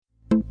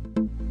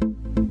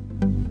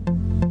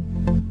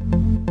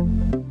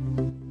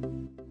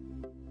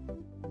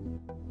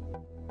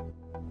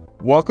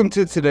Welcome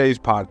to today's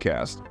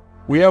podcast.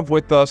 We have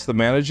with us the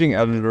managing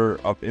editor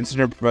of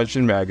Incident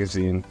Prevention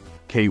Magazine,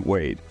 Kate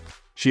Wade.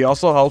 She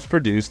also helps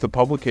produce the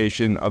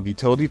publication of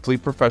Utility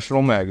Fleet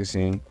Professional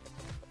Magazine.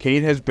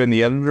 Kate has been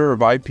the editor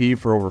of IP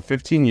for over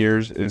 15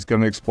 years and is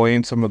going to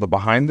explain some of the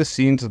behind the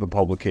scenes of the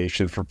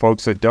publication for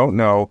folks that don't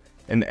know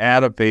and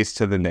add a face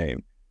to the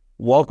name.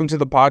 Welcome to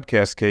the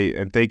podcast, Kate,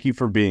 and thank you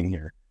for being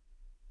here.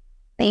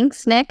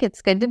 Thanks, Nick.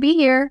 It's good to be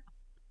here.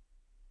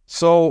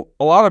 So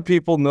a lot of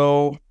people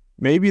know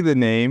maybe the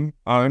name,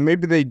 and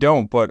maybe they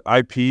don't, but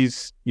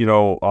IP's,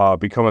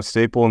 become a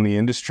staple in the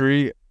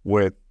industry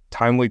with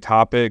timely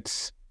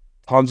topics,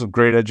 tons of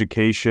great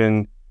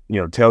education.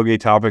 Tailgate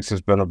Topics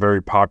has been a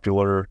very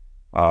popular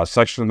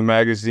section of the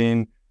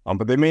magazine,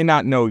 but they may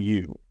not know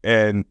you.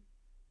 And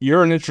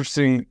you're an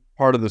interesting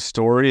part of the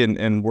story,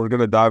 and we're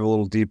going to dive a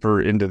little deeper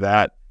into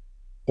that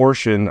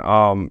portion.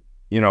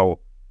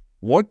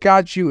 What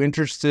got you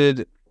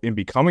interested in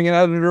becoming an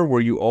editor?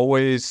 Were you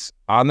always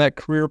on that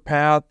career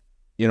path?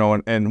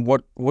 And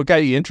what got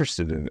you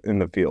interested in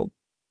the field?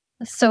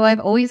 So I've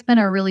always been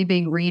a really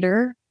big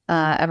reader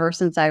ever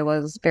since I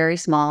was very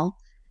small.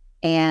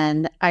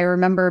 And I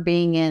remember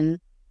being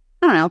in,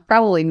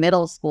 probably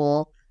middle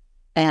school,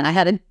 and I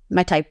had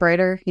my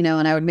typewriter,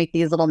 and I would make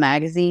these little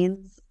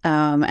magazines,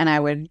 and I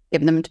would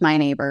give them to my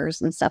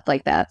neighbors and stuff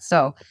like that.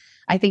 So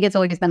I think it's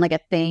always been like a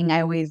thing.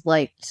 I always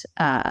liked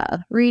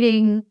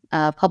reading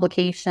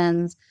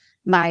publications.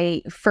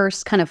 My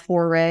first kind of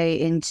foray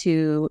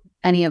into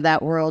any of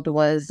that world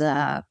was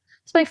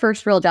it's my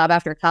first real job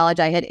after college.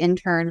 I had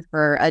interned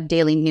for a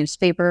daily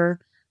newspaper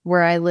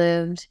where I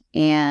lived,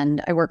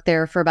 and I worked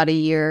there for about a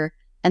year.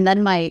 And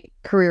then my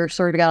career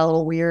sort of got a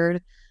little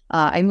weird.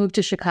 I moved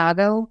to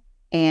Chicago,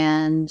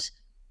 and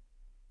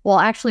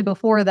actually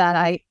before that,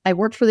 I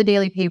worked for the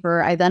daily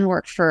paper. I then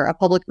worked for a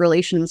public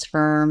relations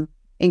firm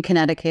in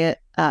Connecticut,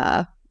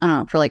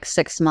 for like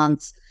 6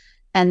 months.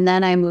 And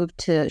then I moved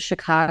to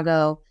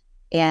Chicago,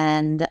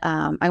 and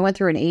I went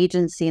through an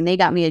agency, and they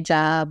got me a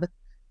job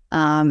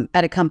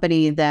at a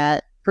company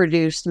that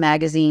produced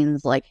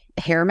magazines, like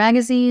hair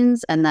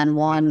magazines, and then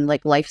one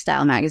like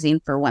lifestyle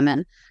magazine for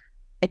women.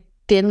 I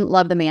didn't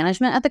love the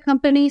management at the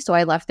company, so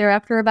I left there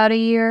after about a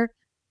year.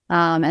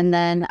 And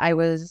then I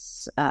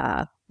was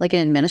like an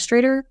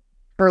administrator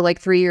for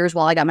like 3 years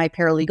while I got my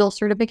paralegal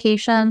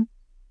certification.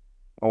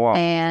 Oh, wow.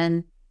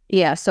 And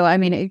yeah, so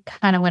it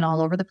kind of went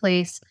all over the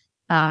place.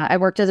 I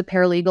worked as a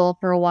paralegal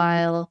for a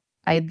while.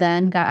 I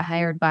then got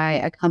hired by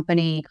a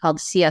company called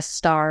CS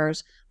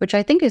Stars, which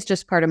I think is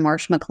just part of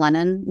Marsh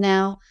McLennan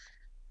now.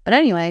 But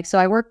anyway, so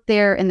I worked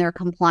there in their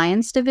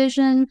compliance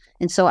division.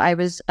 And so I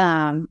was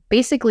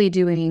basically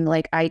doing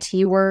like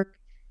IT work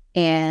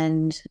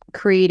and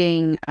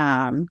creating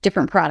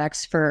different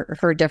products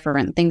for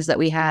different things that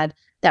we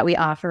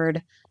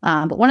offered.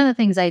 But one of the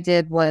things I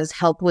did was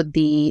help with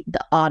the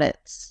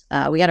audits.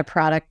 We had a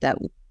product that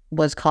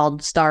was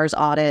called Stars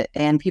Audit,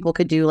 and people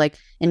could do like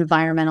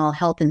environmental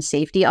health and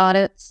safety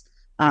audits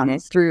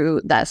through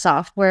that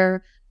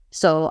software.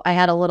 So I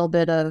had a little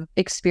bit of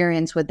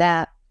experience with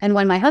that. And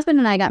when my husband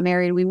and I got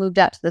married, we moved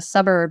out to the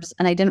suburbs,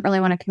 and I didn't really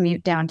want to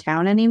commute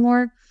downtown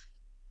anymore.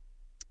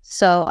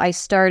 So I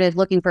started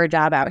looking for a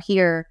job out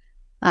here.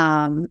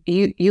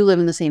 You live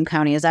in the same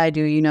county as I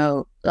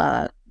do.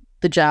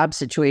 The job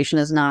situation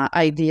is not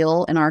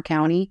ideal in our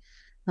county.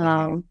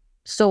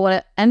 So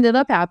what ended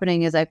up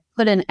happening is I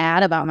put an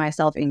ad about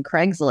myself in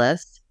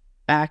Craigslist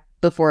back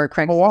before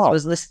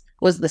Craigslist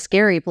was the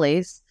scary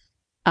place.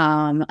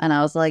 And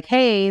I was like,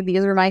 hey,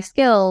 these are my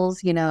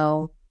skills,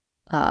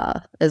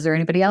 is there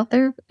anybody out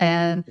there?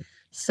 And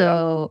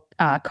so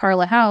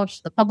Carla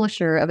Hausch, the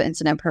publisher of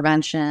Incident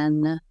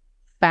Prevention,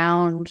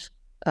 found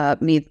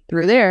me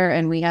through there,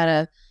 and we had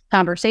a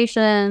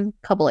conversation,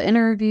 a couple of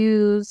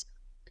interviews,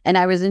 and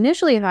I was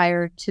initially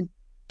hired to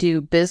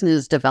do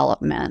business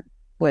development,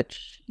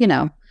 which,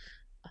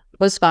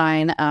 was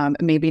fine.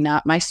 Maybe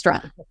not my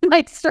strongest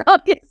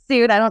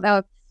suit. I don't know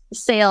if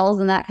sales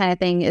and that kind of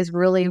thing is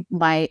really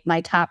my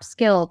top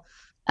skill.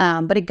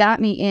 But it got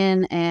me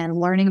in and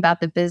learning about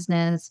the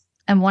business.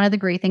 And one of the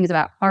great things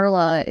about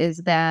Carla is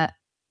that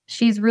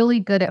she's really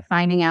good at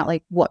finding out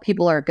like what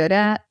people are good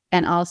at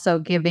and also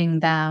giving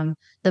them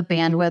the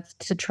bandwidth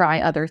to try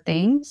other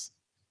things.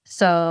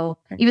 So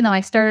even though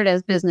I started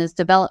as business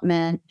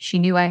development, she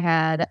knew I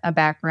had a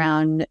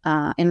background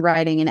in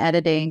writing and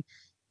editing,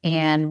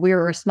 and we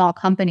were a small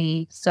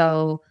company.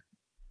 So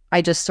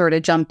I just sort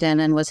of jumped in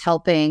and was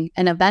helping.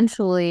 And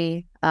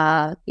eventually,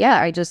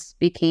 I just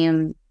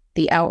became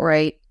the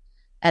outright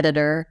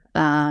editor.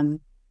 And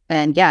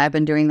I've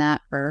been doing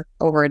that for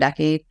over a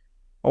decade.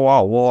 Oh,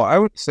 wow. Well, I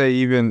would say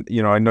even,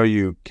 I know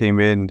you came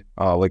in,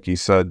 like you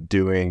said,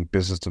 doing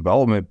business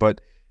development,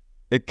 but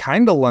it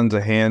kind of lends a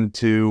hand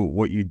to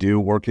what you do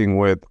working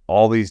with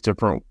all these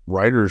different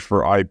writers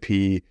for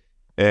IP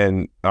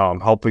and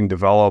helping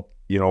develop,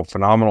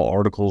 phenomenal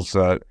articles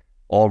that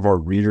all of our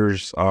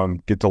readers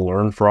get to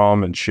learn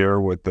from and share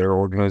with their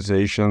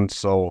organizations.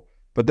 So,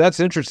 but that's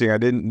interesting. I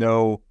didn't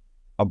know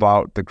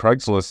about the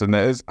Craigslist, and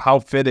that is how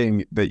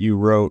fitting that you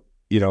wrote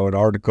an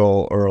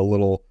article or a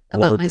little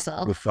about word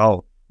myself.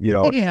 without,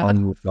 Yeah.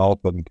 fun without,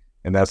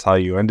 and that's how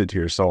you end it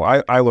here. So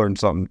I learned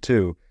something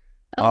too.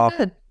 Oh,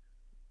 good.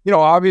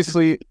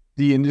 Obviously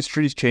the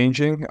industry's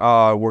changing.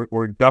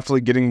 We're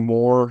definitely getting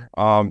more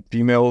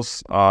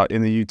females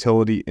in the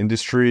utility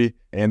industry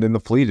and in the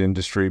fleet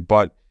industry,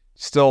 but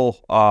still,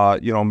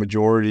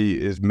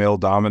 majority is male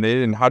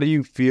dominated. And how do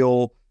you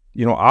feel,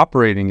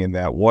 operating in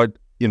that?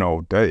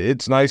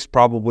 It's nice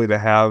probably to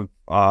have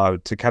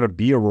to kind of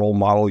be a role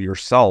model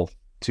yourself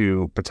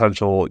to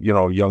potential,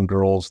 young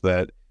girls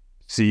that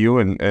see you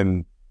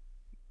and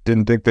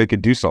didn't think they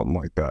could do something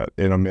like that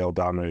in a male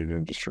dominated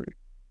industry.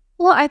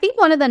 Well, I think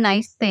one of the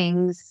nice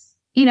things,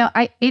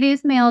 it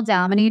is male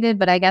dominated,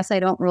 but I guess I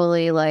don't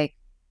really like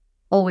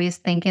always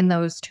think in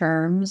those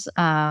terms.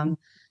 And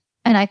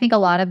I think a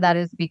lot of that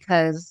is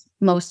because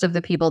most of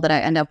the people that I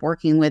end up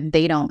working with,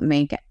 they don't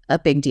make a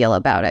big deal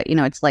about it.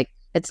 It's like,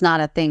 it's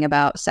not a thing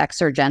about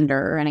sex or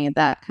gender or any of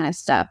that kind of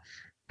stuff.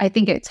 I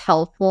think it's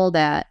helpful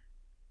that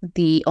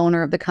the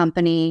owner of the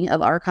company,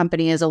 of our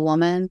company, is a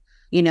woman,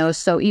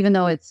 so even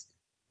though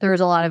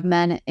there's a lot of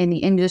men in the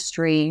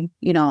industry,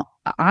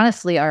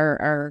 honestly,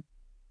 our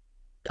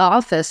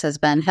office has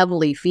been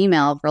heavily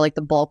female for like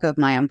the bulk of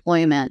my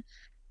employment.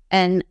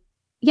 And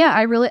yeah,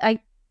 I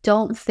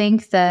don't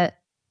think that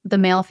the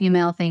male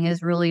female thing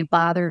has really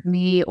bothered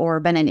me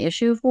or been an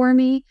issue for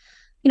me.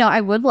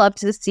 I would love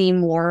to see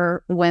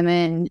more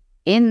women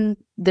in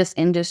this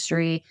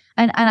industry.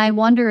 And I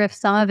wonder if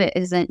some of it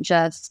isn't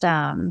just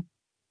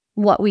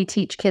what we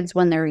teach kids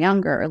when they're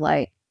younger.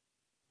 Like,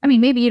 I mean,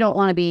 maybe you don't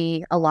want to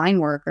be a line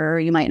worker.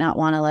 You might not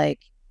want to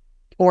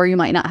or you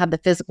might not have the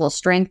physical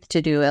strength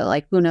to do it.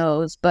 Like, who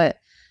knows? But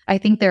I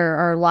think there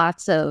are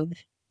lots of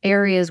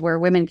areas where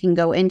women can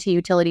go into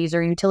utilities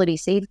or utility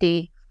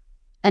safety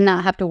and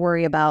not have to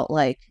worry about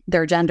like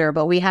their gender.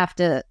 But we have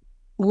to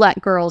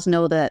let girls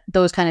know that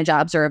those kind of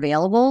jobs are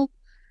available,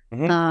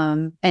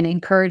 and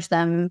encourage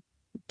them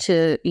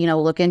to,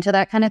 look into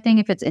that kind of thing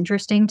if it's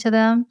interesting to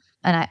them.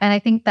 And I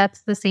think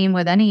that's the same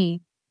with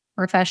any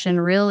profession,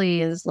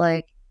 really, is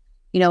like,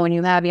 when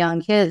you have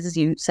young kids,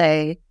 you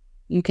say,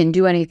 you can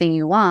do anything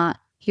you want.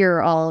 Here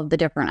are all of the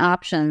different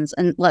options,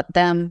 and let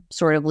them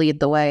sort of lead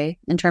the way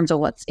in terms of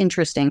what's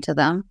interesting to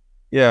them.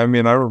 Yeah, I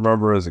mean, I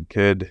remember as a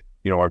kid,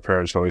 my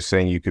parents always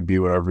saying you could be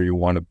whatever you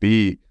want to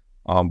be.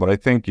 But I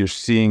think you're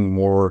seeing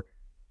more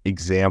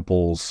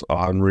examples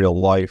in real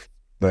life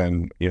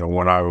than,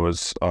 when I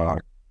was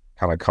kind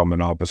of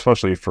coming up,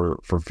 especially for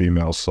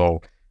females.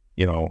 So,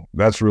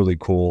 that's really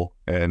cool.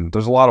 And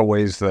there's a lot of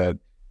ways that,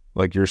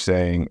 like you're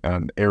saying,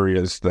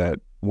 areas that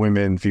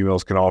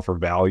females can offer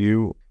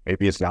value.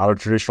 Maybe it's not a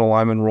traditional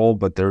lineman role,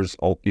 but there's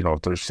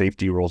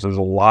safety roles. There's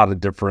a lot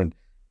of different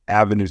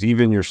avenues,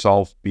 even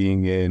yourself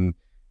being in,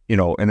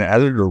 an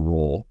editor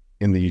role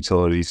in the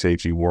utility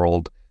safety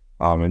world,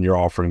 and you're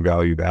offering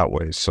value that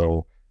way.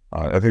 So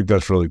I think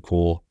that's really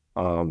cool.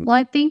 Well,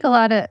 I think a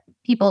lot of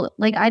people,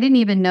 like, I didn't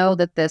even know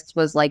that this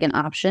was like an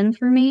option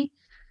for me.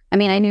 I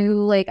mean, I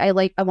knew I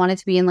wanted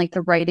to be in like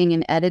the writing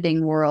and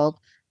editing world.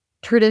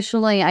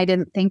 Traditionally, I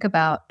didn't think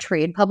about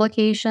trade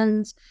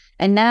publications.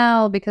 And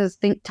now, because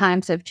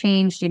times have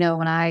changed,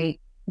 when I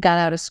got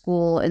out of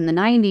school in the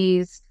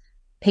 90s,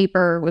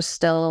 paper was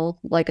still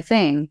like a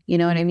thing. You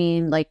know what I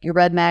mean? Like, you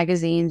read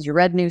magazines, you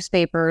read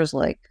newspapers,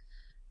 like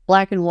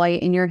black and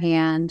white in your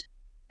hand.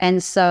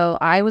 And so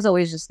I was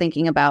always just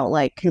thinking about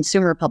like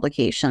consumer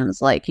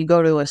publications, like you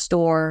go to a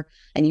store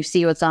and you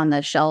see what's on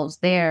the shelves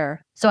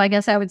there. So I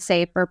guess I would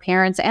say for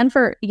parents and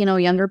for,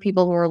 younger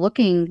people who are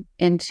looking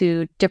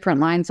into different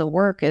lines of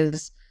work,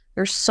 is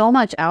there's so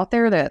much out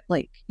there that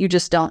like you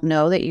just don't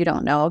know that you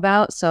don't know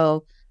about.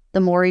 So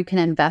the more you can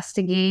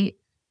investigate,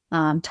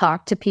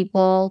 talk to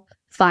people,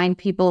 find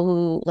people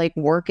who like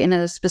work in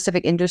a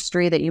specific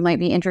industry that you might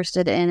be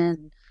interested in,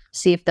 and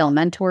see if they'll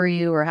mentor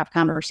you or have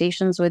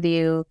conversations with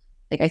you.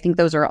 Like, I think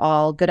those are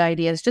all good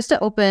ideas just to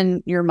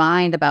open your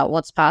mind about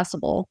what's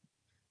possible.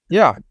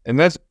 Yeah. And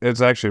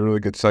it's actually a really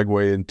good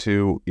segue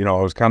into, I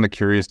was kind of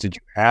curious, did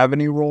you have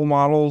any role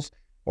models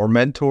or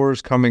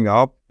mentors coming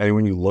up,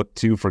 anyone you looked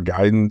to for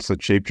guidance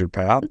that shaped your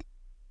path?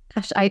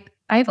 Gosh,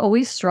 I've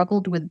always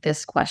struggled with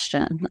this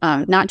question,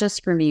 not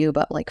just from you,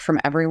 but like from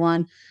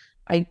everyone.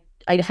 I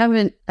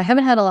haven't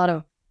had a lot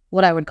of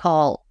what I would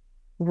call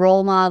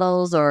role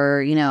models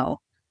or,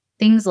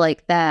 things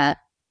like that.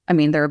 I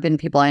mean, there have been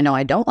people I know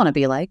I don't want to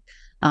be like.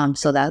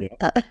 So that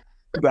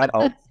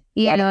helps.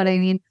 You know what I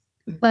mean?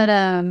 But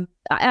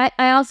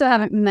I also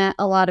haven't met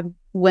a lot of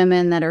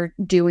women that are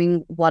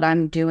doing what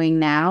I'm doing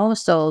now.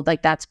 So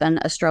like that's been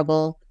a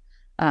struggle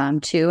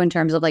too, in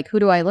terms of like, who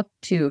do I look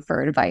to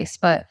for advice?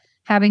 But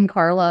having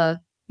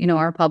Carla,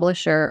 our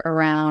publisher,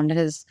 around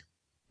has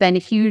been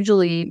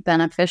hugely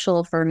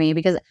beneficial for me,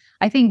 because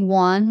I think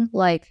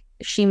like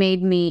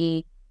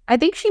I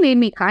think she made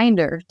me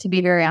kinder, to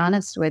be very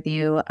honest with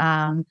you.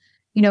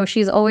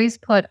 She's always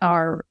put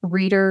our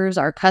readers,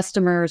 our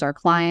customers, our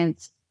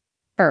clients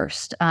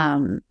first.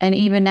 And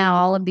even now,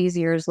 all of these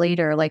years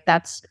later, like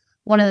that's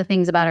one of the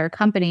things about our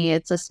company.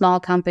 It's a small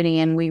company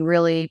and we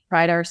really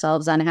pride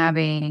ourselves on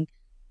having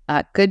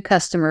good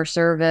customer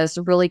service,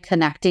 really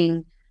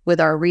connecting with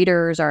our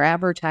readers, our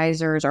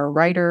advertisers, our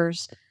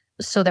writers,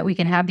 so that we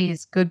can have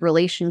these good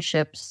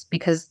relationships,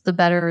 because the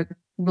better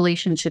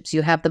relationships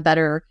you have, the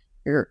better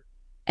your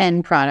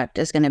end product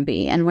is going to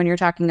be. And when you're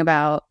talking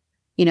about,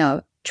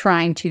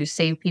 trying to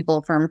save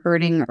people from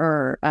hurting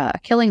or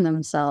killing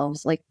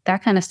themselves, like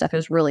that kind of stuff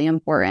is really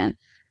important.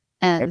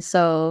 And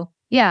so,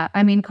 yeah,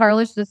 I mean,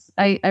 Carla's just,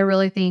 I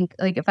really think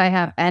like if I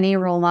have any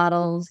role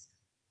models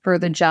for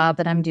the job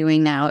that I'm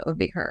doing now, it would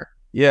be her.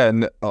 Yeah,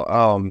 and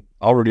I'll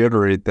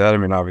reiterate that. I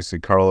mean, obviously,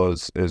 Carla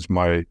is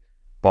my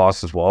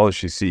boss as well.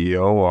 She's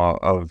CEO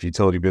of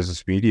Utility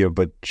Business Media,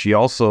 but she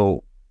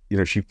also,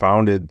 she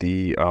founded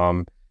the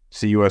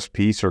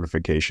CUSP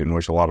certification,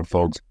 which a lot of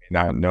folks may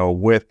not know,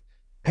 with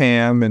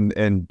Pam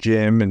and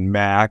Jim and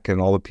Mac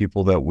and all the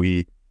people that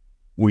we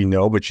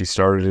know. But she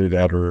started it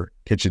at her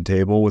kitchen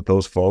table with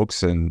those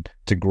folks, and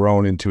to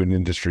grown into an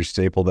industry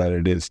staple that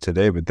it is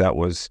today. But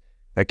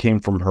that came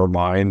from her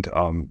mind,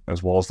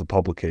 as well as the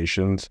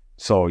publications.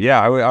 So yeah,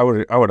 I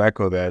would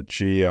echo that.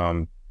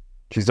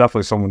 She's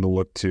definitely someone to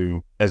look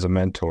to as a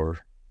mentor.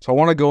 So I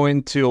want to go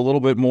into a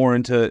little bit more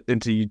into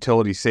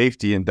utility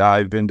safety and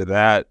dive into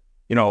that.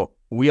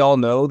 We all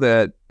know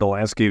that the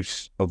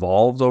landscape's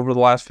evolved over the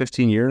last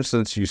 15 years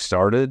since you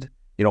started.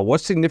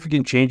 What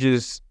significant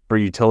changes for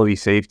utility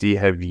safety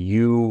have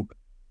you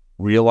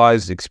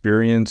realized,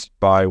 experienced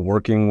by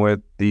working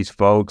with these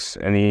folks?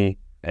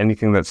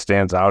 Anything that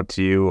stands out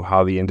to you,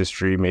 how the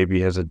industry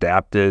maybe has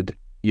adapted,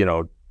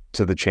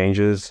 to the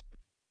changes?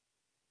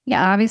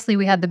 Yeah, obviously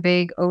we had the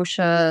big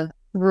OSHA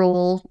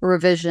rule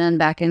revision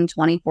back in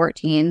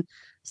 2014.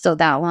 So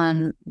that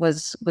one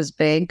was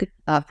big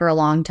for a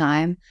long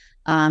time.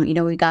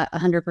 We got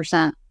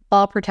 100%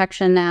 fall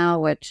protection now,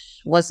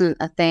 which wasn't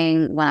a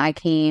thing when I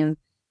came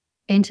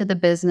into the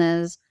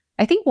business.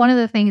 I think one of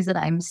the things that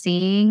I'm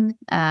seeing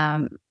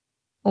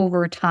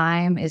over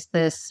time is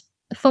this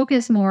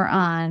focus more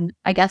on,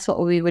 I guess,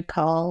 what we would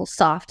call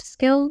soft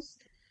skills.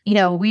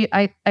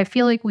 I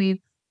feel like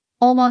we've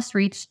almost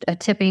reached a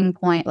tipping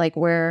point, like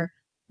where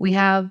we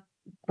have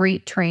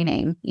great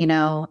training,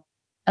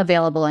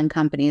 available in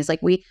companies.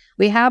 Like we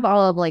have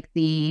all of like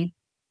the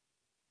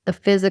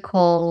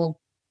physical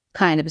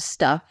kind of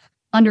stuff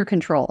under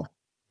control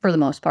for the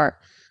most part.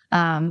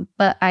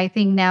 But I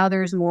think now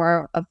there's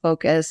more of a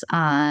focus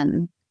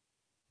on,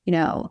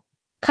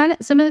 kind of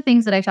some of the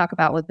things that I talk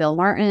about with Bill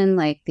Martin,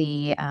 like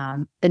the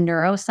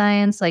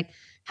neuroscience, like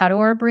how do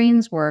our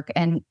brains work?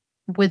 And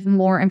with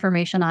more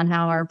information on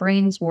how our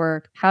brains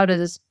work, how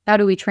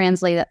do we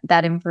translate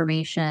that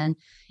information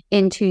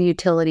into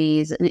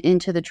utilities and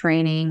into the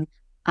training,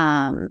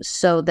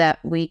 so that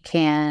we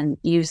can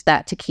use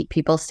that to keep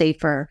people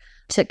safer,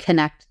 to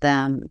connect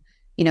them,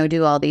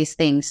 do all these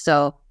things.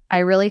 So I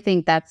really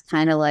think that's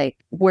kind of like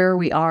where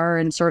we are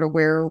and sort of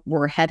where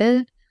we're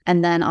headed.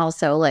 And then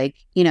also like,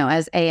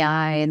 as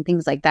AI and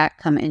things like that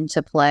come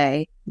into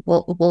play,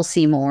 we'll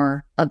see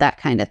more of that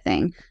kind of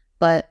thing.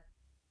 But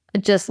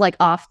just like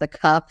off the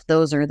cuff,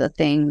 those are the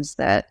things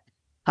that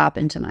pop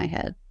into my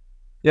head.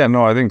 Yeah,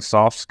 no, I think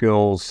soft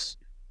skills,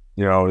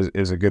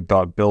 is a good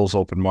thought. Bill's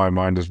opened my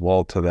mind as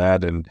well to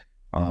that, and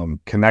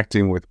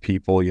connecting with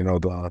people.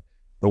 The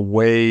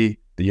way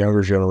the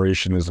younger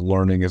generation is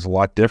learning is a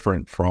lot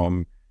different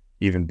from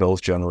even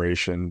Bill's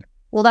generation.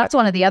 Well, that's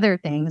one of the other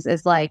things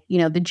is like,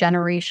 the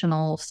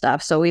generational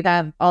stuff. So we've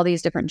had all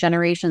these different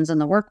generations in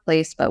the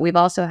workplace, but we've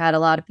also had a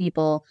lot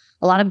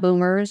of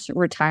boomers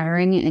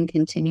retiring and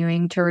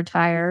continuing to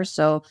retire.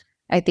 So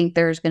I think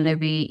there's going to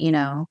be,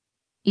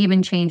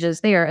 even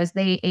changes there as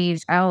they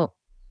age out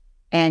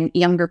and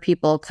younger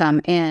people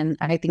come in.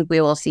 I think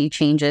we will see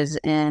changes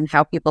in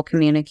how people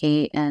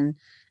communicate and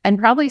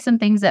probably some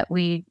things that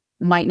we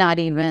might not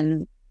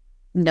even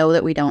know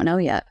that we don't know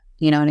yet.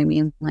 You know what I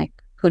mean? Like,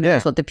 who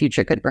knows what the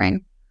future could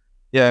bring?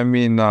 Yeah, I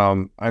mean,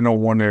 I know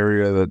one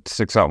area that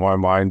sticks out in my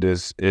mind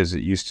is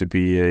it used to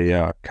be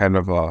a kind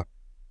of a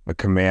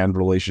command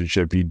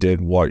relationship. You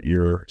did what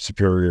your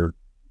superior,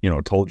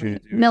 told you to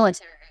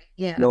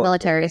do.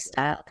 Military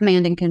style,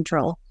 command and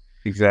control.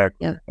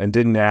 Exactly. Yep. And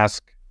didn't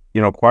ask,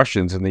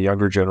 questions. And the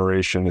younger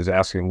generation is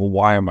asking, well,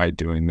 why am I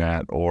doing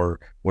that? Or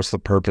what's the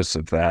purpose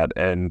of that?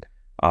 And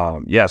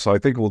so I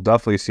think we'll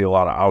definitely see a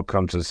lot of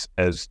outcomes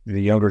as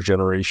the younger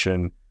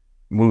generation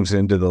moves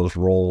into those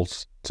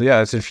roles. So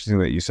yeah, it's interesting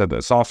that you said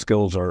that soft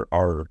skills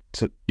are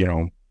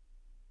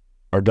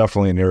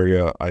definitely an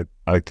area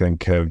I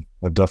think have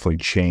definitely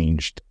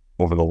changed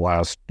over the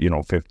last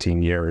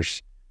 15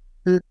 years.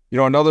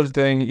 Another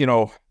thing,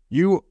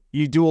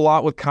 you do a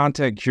lot with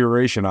content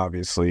curation,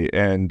 obviously,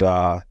 and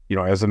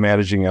as a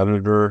managing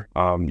editor,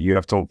 you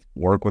have to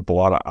work with a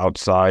lot of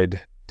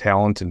outside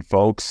talent and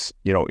folks.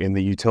 In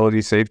the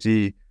utility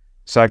safety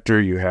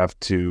sector, you have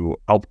to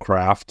help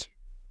craft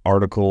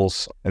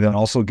articles and then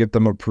also get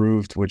them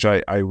approved, which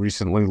I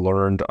recently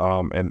learned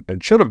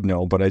and should have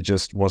known, but I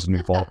just wasn't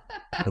involved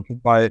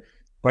by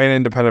an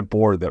independent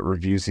board that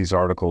reviews these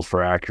articles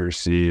for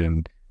accuracy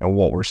and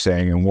what we're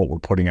saying and what we're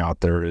putting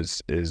out there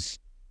is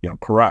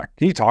correct.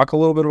 Can you talk a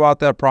little bit about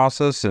that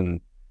process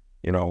and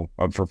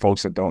for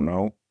folks that don't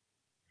know?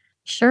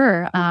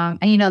 Sure.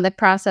 And the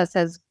process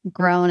has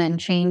grown and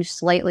changed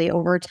slightly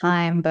over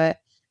time, but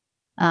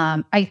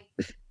one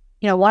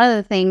of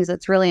the things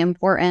that's really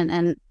important,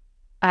 and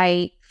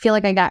I feel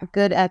like I got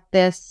good at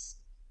this,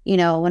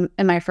 when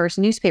in my first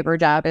newspaper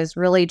job, is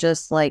really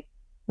just like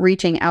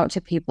reaching out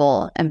to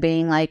people and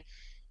being like,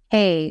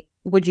 hey,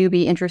 would you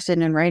be interested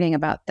in writing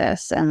about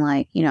this? And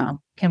like,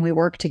 can we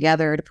work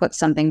together to put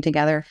something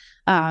together?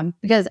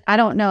 Because I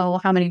don't know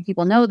how many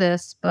people know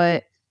this,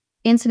 but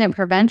incident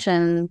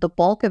prevention, the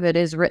bulk of it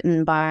is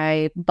written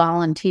by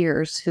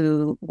volunteers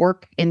who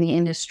work in the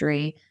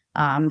industry,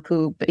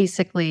 who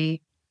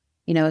basically,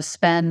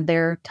 spend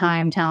their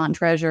time, talent,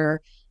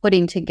 treasure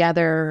putting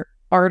together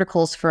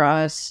articles for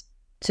us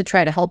to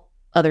try to help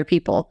other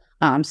people.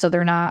 So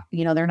they're not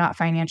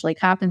financially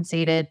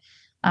compensated.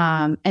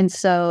 And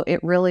so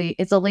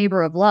it's a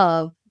labor of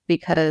love,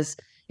 because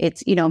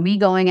it's, me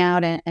going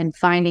out and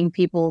finding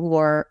people who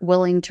are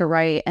willing to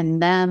write,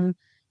 and them,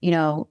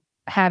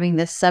 having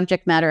this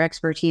subject matter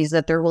expertise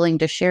that they're willing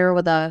to share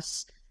with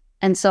us.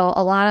 And so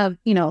a lot of,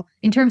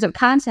 in terms of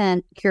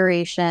content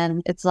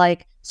curation, it's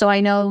like, so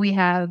I know we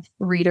have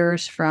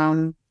readers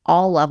from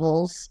all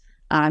levels,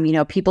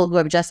 people who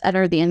have just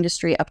entered the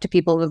industry up to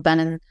people who have been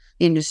in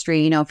the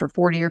industry, for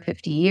 40 or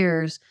 50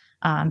 years.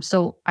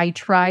 So I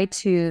try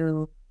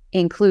to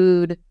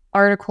include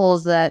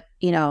articles that,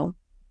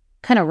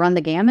 kind of run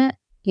the gamut,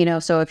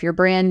 so if you're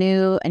brand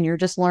new and you're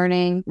just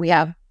learning, we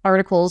have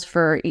articles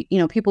for,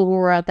 people who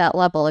are at that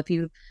level.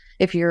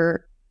 If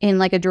you're in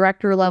like a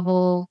director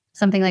level,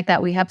 something like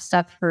that, we have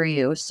stuff for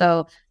you.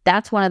 So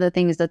that's one of the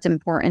things that's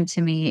important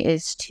to me,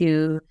 is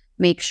to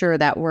make sure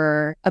that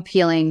we're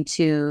appealing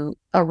to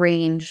a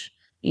range,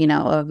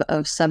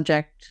 of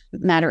subject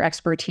matter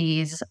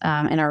expertise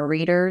in our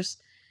readers.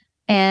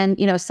 And,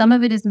 some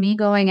of it is me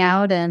going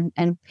out and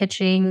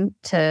pitching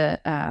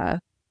to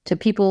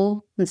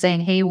people and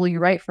saying, hey, will you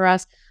write for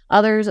us?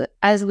 Others,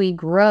 as we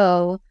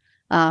grow,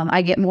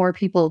 I get more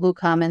people who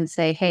come and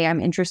say, hey, I'm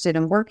interested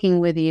in working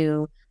with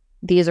you.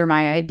 These are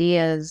my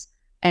ideas,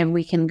 and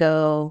we can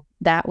go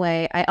that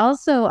way. I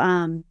also,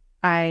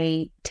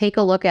 I take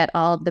a look at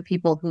all of the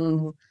people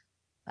who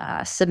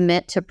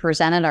submit to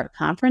present at our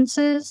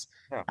conferences,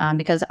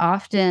 because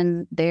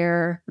often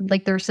their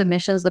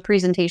submissions, the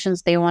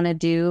presentations they want to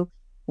do,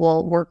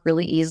 will work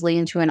really easily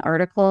into an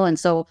article. And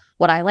so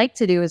what I like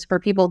to do is for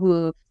people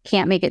who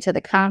can't make it to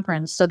the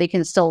conference, so they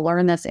can still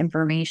learn this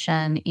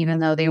information, even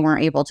though they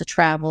weren't able to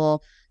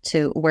travel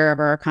to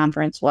wherever our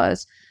conference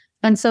was.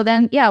 And so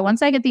then,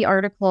 once I get the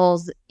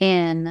articles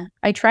in,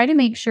 I try to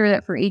make sure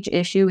that for each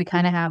issue, we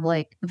kind of have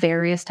like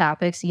various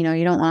topics. You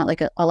don't want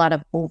like a lot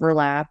of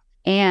overlap.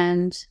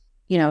 And,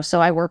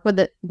 so I work with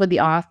the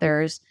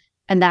authors,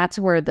 and that's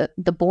where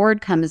the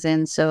board comes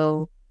in.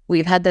 So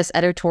we've had this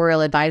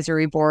editorial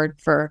advisory board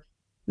for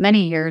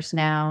many years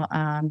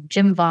now.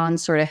 Jim Vaughn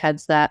sort of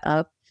heads that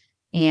up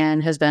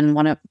and has been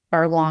one of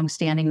our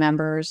longstanding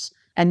members.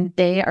 And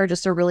they are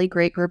just a really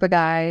great group of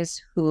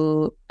guys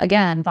who,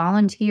 again,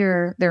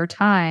 volunteer their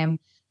time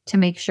to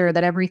make sure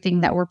that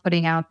everything that we're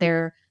putting out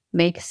there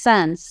makes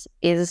sense,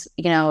 is,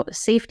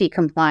 safety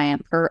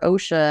compliant per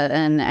OSHA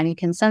and any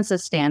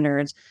consensus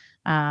standards,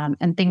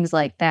 and things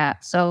like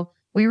that. So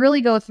we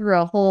really go through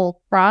a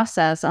whole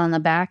process on the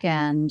back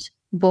end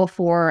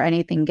before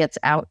anything gets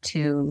out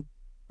to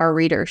our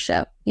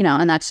readership,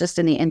 and that's just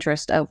in the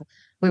interest of,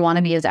 we want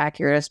to be as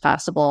accurate as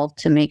possible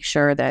to make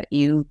sure that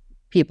you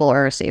people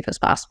are as safe as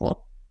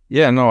possible.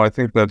 Yeah, no, I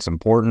think that's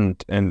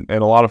important. And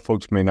a lot of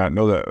folks may not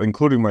know that,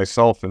 including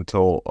myself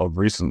until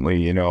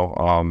recently,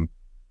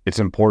 it's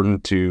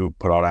important to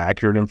put out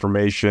accurate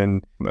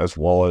information as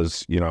well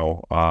as,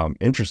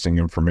 interesting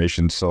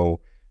information. So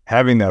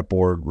having that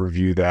board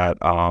review that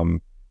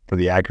for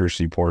the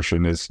accuracy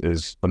portion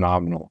is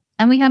phenomenal.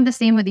 And we have the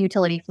same with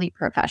utility fleet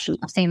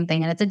professionals, same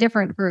thing. And it's a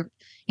different group.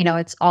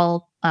 It's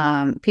all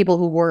people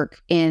who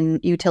work in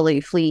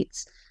utility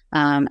fleets.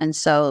 And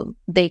so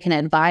they can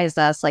advise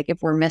us, like,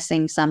 if we're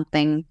missing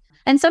something.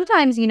 And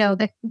sometimes,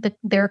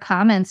 their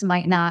comments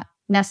might not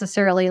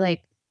necessarily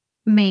like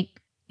make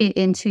it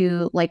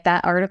into like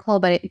that article,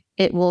 but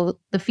it will,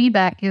 the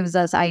feedback gives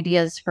us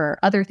ideas for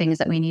other things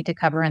that we need to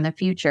cover in the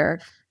future.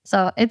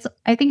 So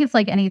I think it's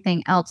like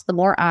anything else. The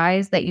more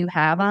eyes that you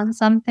have on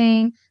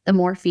something, the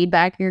more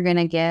feedback you're going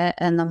to get,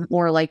 and the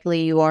more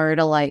likely you are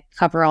to like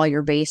cover all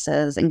your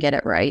bases and get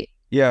it right.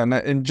 Yeah.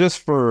 And just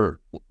for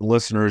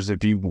listeners,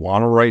 if you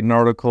want to write an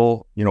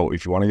article,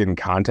 if you want to get in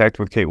contact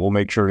with Kate, we'll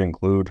make sure to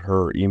include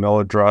her email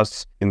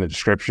address in the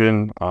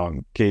description.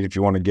 Kate, if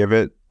you want to give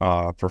it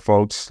for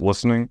folks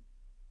listening.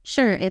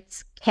 Sure.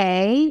 It's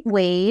K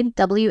Wade,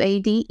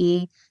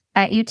 WADE,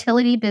 at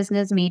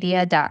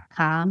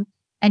utilitybusinessmedia.com.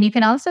 And you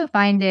can also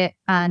find it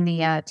on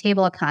the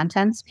table of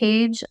contents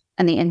page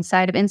on the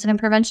inside of Incident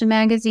Prevention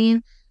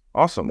Magazine.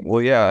 Awesome.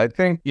 Well, yeah, I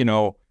think,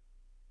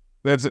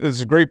 that's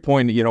a great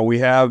point. We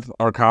have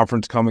our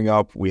conference coming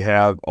up. We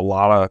have a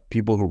lot of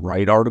people who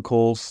write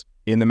articles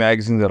in the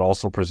magazine that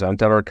also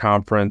present at our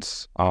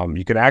conference.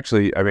 You can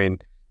actually,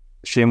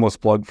 shameless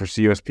plug for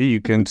CUSP,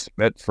 you can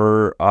submit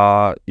for,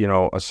 a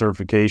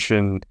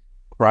certification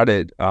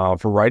credit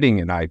for writing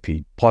an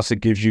IP. Plus,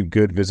 it gives you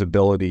good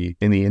visibility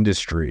in the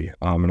industry.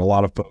 And a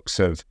lot of folks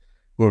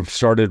who have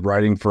started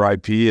writing for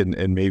IP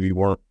and maybe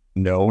weren't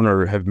known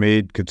or have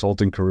made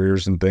consulting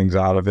careers and things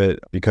out of it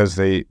because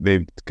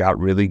they've got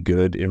really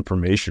good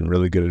information,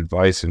 really good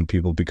advice, and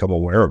people become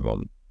aware of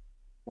them.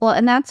 Well,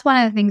 and that's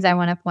one of the things I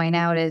want to point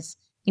out is,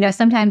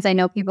 sometimes I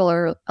know people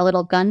are a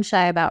little gun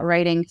shy about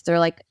writing because they're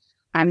like,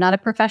 I'm not a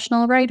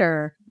professional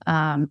writer,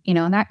 and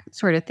that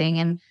sort of thing.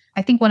 And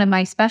I think one of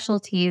my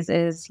specialties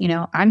is,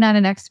 I'm not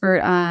an expert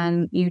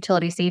on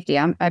utility safety.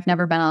 I've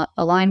never been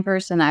a line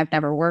person. I've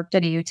never worked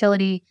at a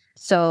utility.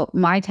 So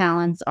my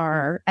talents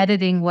are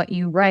editing what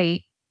you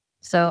write.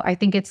 So I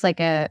think it's like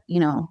a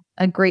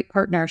great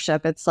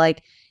partnership. It's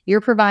like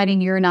you're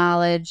providing your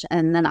knowledge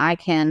and then I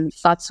can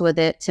futz with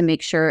it to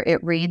make sure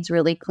it reads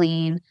really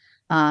clean,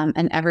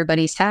 and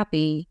everybody's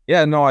happy.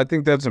 Yeah, no, I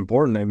think that's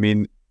important. I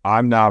mean,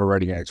 I'm not a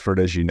writing expert,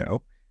 as you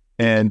know,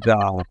 and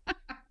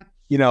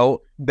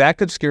that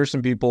could scare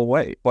some people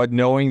away. But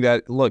knowing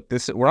that, look,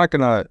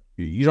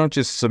 you don't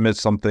just submit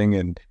something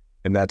and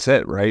that's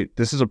it, right?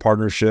 This is a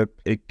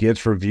partnership. It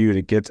gets reviewed,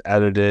 it gets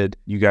edited.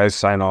 You guys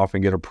sign off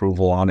and get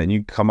approval on it, and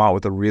you come out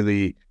with a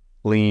really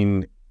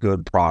clean,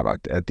 good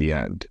product at the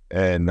end.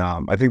 And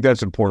I think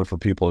that's important for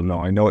people to know.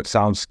 I know it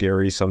sounds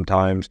scary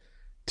sometimes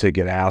to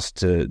get asked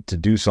to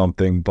do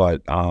something,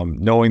 but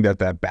knowing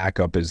that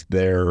backup is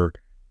there,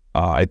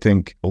 I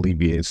think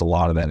alleviates a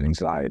lot of that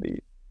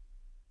anxiety.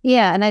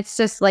 Yeah. And it's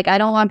just like, I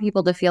don't want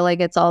people to feel like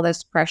it's all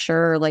this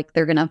pressure, like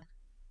they're going to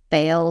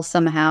fail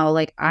somehow.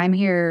 Like I'm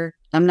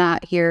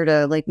not here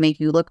to like make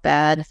you look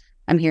bad.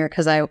 I'm here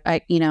because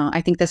I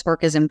think this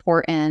work is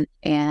important.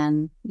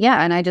 And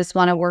and I just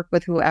want to work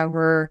with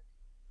whoever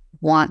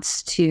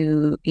wants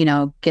to,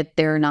 get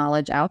their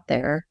knowledge out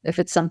there if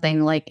it's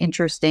something like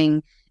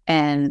interesting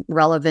and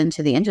relevant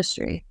to the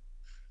industry.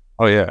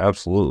 Oh yeah,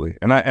 absolutely.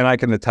 And I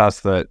can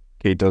attest that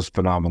Kate does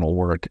phenomenal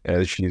work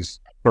as she's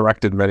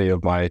corrected many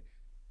of my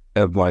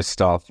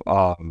stuff.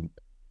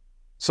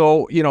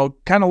 So,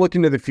 kind of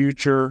looking to the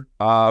future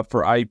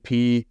for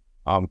IP,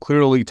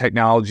 clearly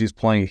technology is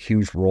playing a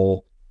huge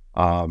role.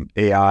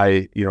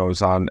 AI,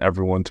 is on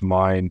everyone's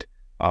mind.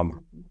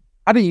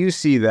 How do you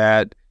see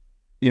that,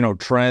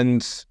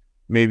 trends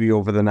maybe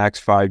over the next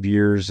 5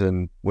 years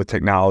and with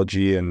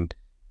technology and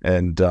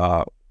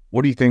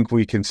what do you think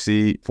we can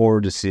see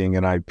forward to seeing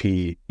in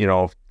IP,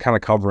 kind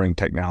of covering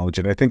technology?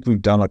 And I think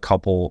we've done a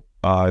couple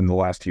in the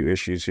last few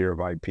issues here of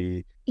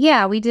IP.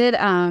 Yeah, we did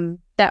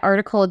that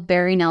article with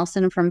Barry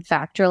Nelson from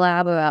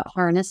FactorLab about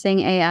harnessing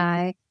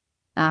AI.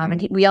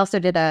 And we also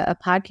did a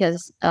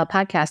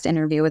podcast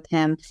interview with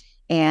him.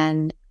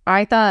 And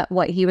I thought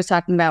what he was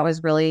talking about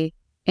was really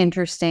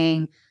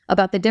interesting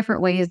about the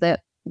different ways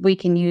that we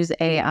can use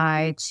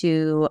AI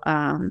to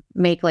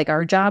make like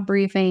our job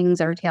briefings,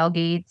 our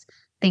tailgates,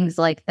 things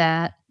like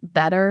that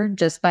better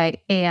just by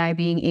AI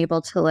being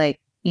able to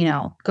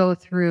go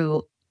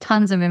through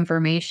tons of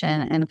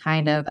information and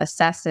kind of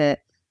assess it,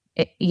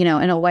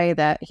 in a way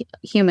that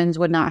humans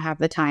would not have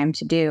the time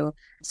to do.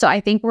 So I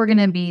think we're going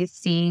to be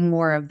seeing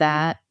more of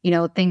that,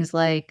 things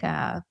like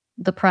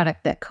the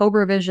product that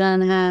Cobra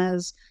Vision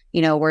has,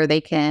 where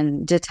they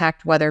can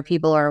detect whether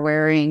people are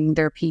wearing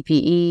their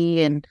PPE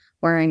and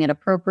wearing it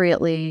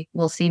appropriately.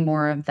 We'll see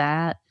more of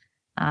that.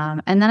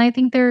 And then I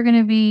think there are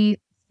going to be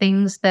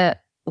things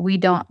that we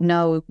don't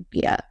know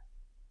yet.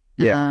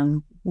 Yeah.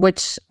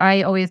 Which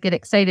I always get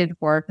excited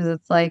for because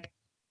it's like,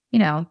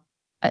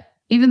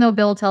 even though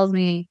Bill tells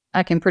me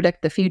I can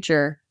predict the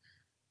future,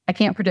 I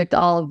can't predict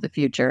all of the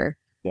future.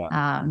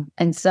 Yeah.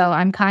 And so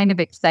I'm kind of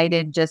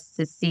excited just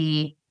to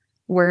see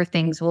where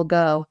things will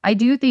go. I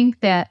do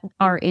think that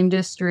our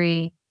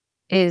industry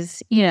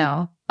is,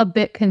 a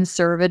bit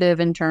conservative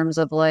in terms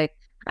of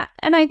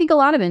and I think a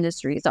lot of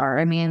industries are.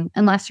 I mean,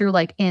 unless you're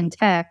like in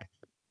tech,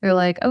 you're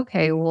like,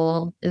 okay,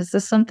 well, is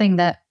this something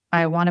that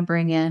I want to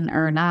bring in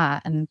or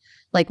not? And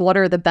what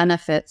are the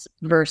benefits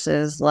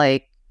versus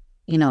the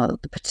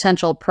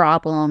potential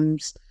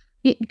problems?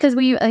 Because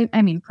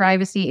I mean,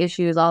 privacy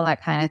issues, all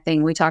that kind of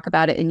thing. We talk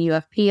about it in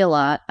UFP a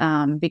lot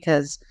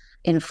because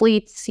in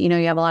fleets, you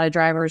have a lot of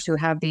drivers who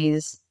have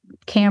these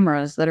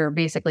cameras that are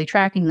basically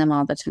tracking them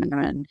all the time.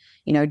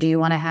 And, do you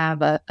want to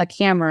have a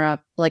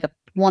camera,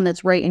 one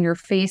that's right in your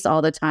face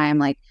all the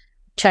time,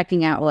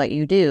 checking out what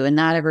you do? And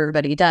not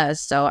everybody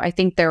does. So I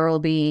think there will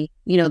be,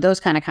 those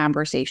kind of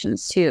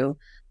conversations too.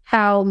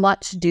 How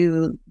much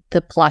do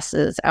the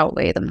pluses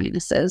outweigh the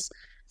minuses?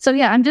 So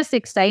yeah, I'm just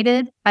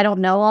excited. I don't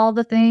know all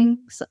the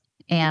things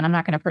and I'm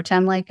not going to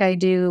pretend like I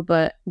do,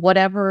 but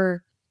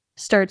whatever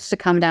starts to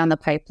come down the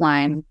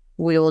pipeline,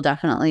 we will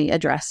definitely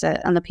address it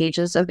on the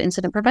pages of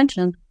incident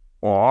prevention.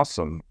 Well,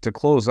 awesome. To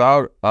close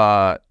out,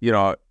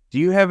 do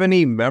you have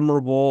any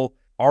memorable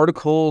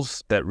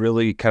articles that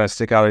really kind of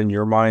stick out in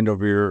your mind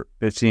over your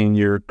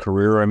 15-year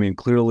career? I mean,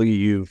 clearly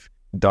you've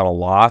done a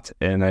lot,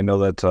 and I know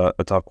that's a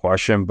tough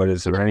question, but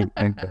is there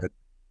anything that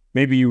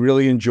maybe you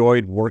really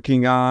enjoyed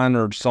working on,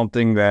 or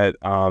something that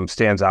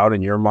stands out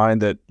in your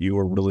mind that you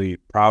were really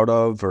proud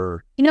of?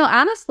 Or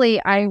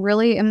Honestly, I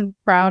really am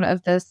proud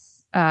of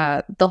this,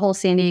 the whole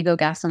San Diego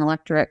Gas and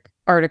Electric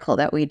article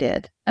that we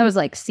did. I was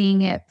like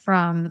seeing it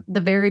from the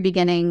very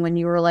beginning when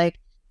you were like,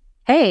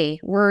 hey,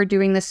 we're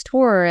doing this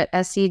tour at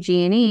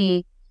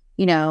SCG&E,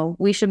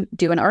 we should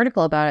do an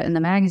article about it in the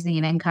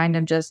magazine, and kind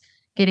of just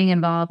getting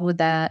involved with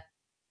that,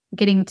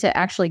 getting to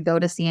actually go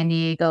to San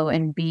Diego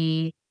and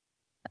be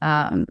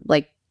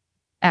like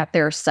at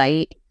their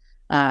site,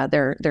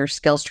 their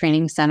skills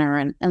training center,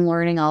 and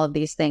learning all of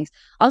these things.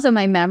 Also,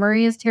 my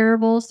memory is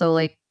terrible. So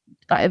like,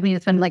 I mean,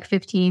 it's been like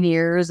 15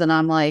 years and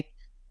I'm like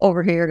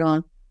over here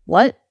going,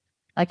 what?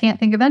 I can't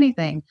think of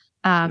anything.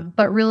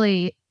 But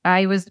really,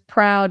 I was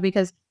proud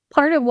because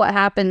part of what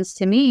happens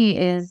to me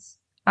is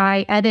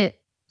I edit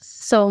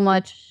so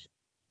much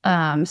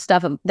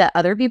stuff that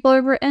other people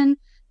have written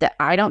that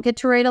I don't get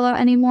to write a lot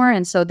anymore.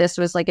 And so this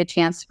was like a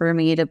chance for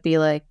me to be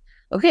like,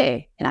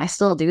 okay, can I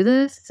still do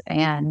this?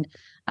 And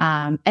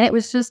it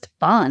was just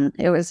fun.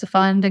 It was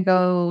fun to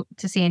go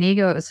to San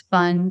Diego. It was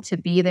fun to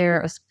be there.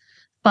 It was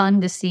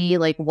fun to see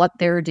like what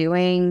they're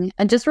doing,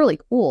 and just really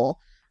cool.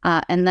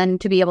 And then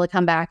to be able to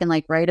come back and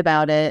like write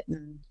about it,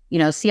 and,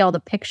 see all the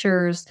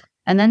pictures,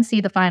 and then see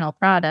the final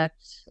product,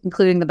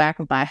 including the back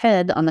of my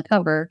head on the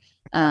cover.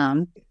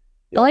 I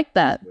like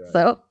that. Yeah.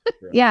 So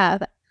yeah,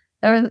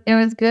 it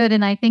was good.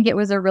 And I think it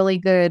was a really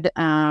good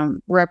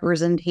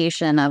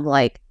representation of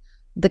like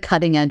the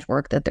cutting edge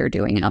work that they're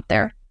doing out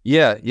there.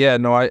 Yeah,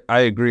 no, I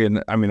agree.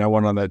 And I mean, I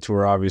went on that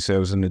tour. Obviously, I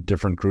was in a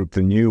different group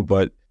than you,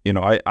 but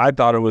I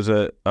thought it was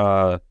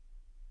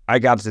I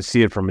got to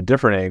see it from a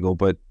different angle.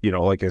 But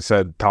like I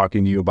said,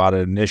 talking to you about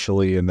it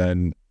initially, and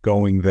then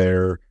going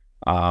there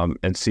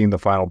and seeing the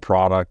final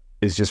product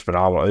is just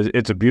phenomenal.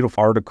 It's a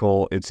beautiful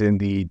article. It's in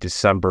the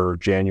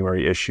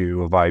January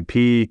issue of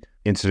IP,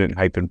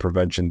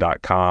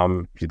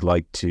 incident-prevention.com, if you'd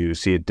like to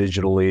see it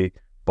digitally.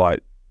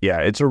 But yeah,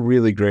 it's a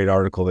really great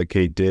article that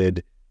Kate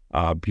did.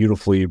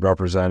 Beautifully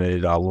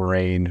represented.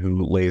 Lorraine,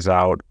 who lays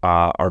out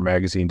our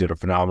magazine, did a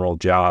phenomenal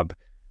job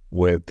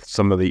with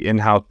some of the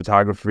in-house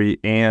photography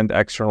and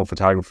external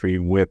photography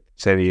with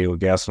San Diego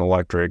Gas and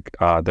Electric.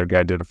 Their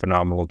guy did a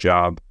phenomenal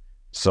job.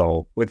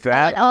 So with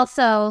that,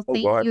 also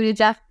thank you to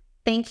Jeff.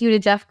 Thank you to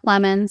Jeff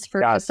Clemens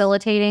for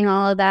facilitating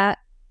all of that.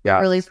 Yeah,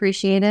 really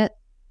appreciate it.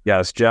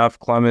 Yes, Jeff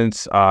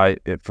Clemens. For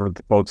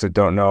the folks that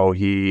don't know,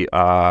 he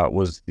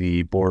was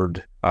the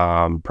board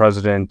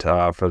president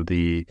for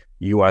the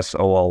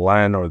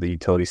USOLN, or the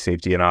Utility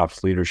Safety and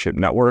Ops Leadership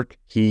Network.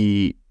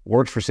 He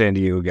worked for San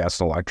Diego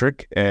Gas and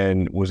Electric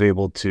and was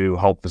able to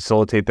help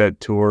facilitate that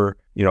tour,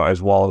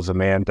 as well as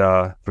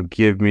Amanda.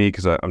 Forgive me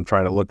because I'm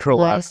trying to look her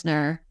last.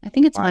 Meissner. I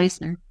think it's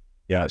Meissner.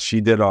 Yeah,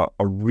 she did a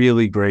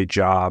really great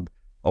job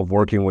of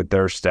working with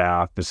their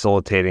staff,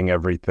 facilitating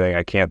everything.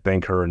 I can't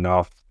thank her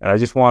enough. And I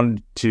just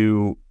wanted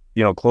to,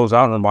 close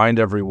out and remind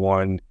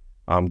everyone,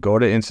 go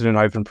to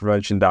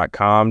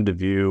incident-prevention.com to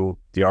view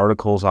the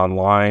articles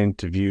online,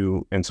 to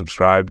view and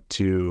subscribe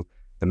to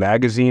the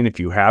magazine if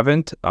you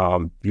haven't.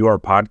 View our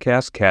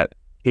podcast.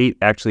 Kate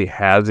actually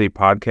has a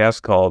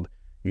podcast called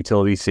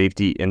Utility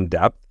Safety in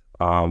Depth,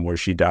 where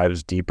she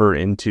dives deeper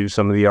into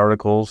some of the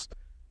articles.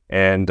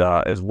 And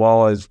as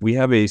well as we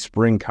have a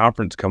spring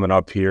conference coming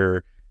up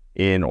here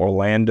in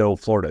Orlando,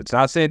 Florida. It's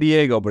not San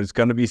Diego, but it's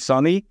going to be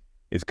sunny.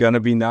 It's going to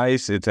be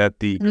nice. It's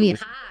at the...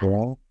 It's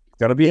going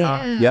to be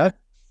hot. Yeah.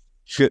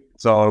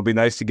 So it'll be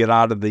nice to get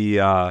out of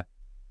the,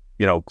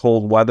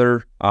 cold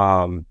weather.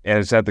 And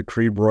it's at the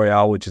Crebe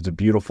Royale, which is a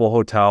beautiful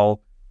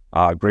hotel.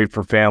 Great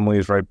for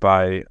families, right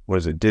by,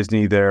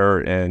 Disney there,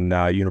 and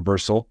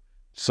Universal.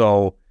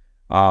 So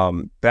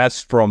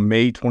that's from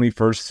May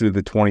 21st through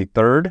the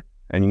 23rd.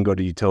 And you can go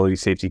to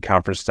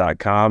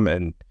utilitysafetyconference.com.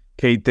 And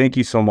Kate, thank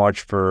you so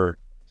much for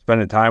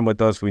spending time with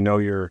us. We know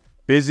you're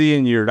busy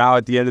and you're now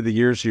at the end of the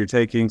year, so you're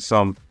taking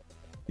some,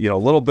 a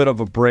little bit of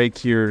a break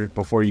here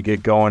before you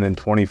get going in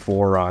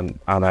 24 on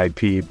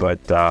IP. But,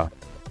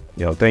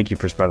 thank you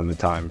for spending the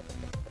time.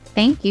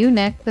 Thank you,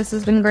 Nick. This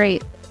has been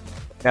great.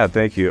 Yeah,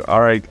 thank you.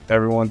 All right,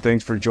 everyone,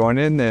 thanks for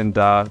joining, and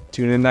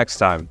tune in next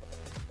time.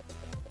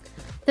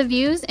 The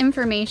views,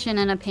 information,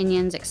 and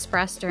opinions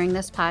expressed during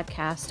this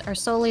podcast are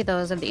solely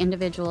those of the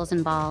individuals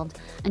involved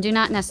and do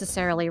not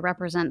necessarily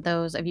represent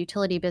those of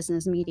Utility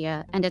Business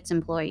Media and its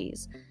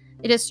employees.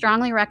 It is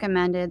strongly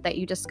recommended that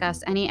you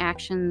discuss any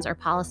actions or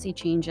policy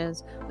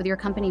changes with your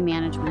company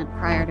management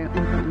prior to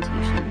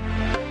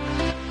implementation.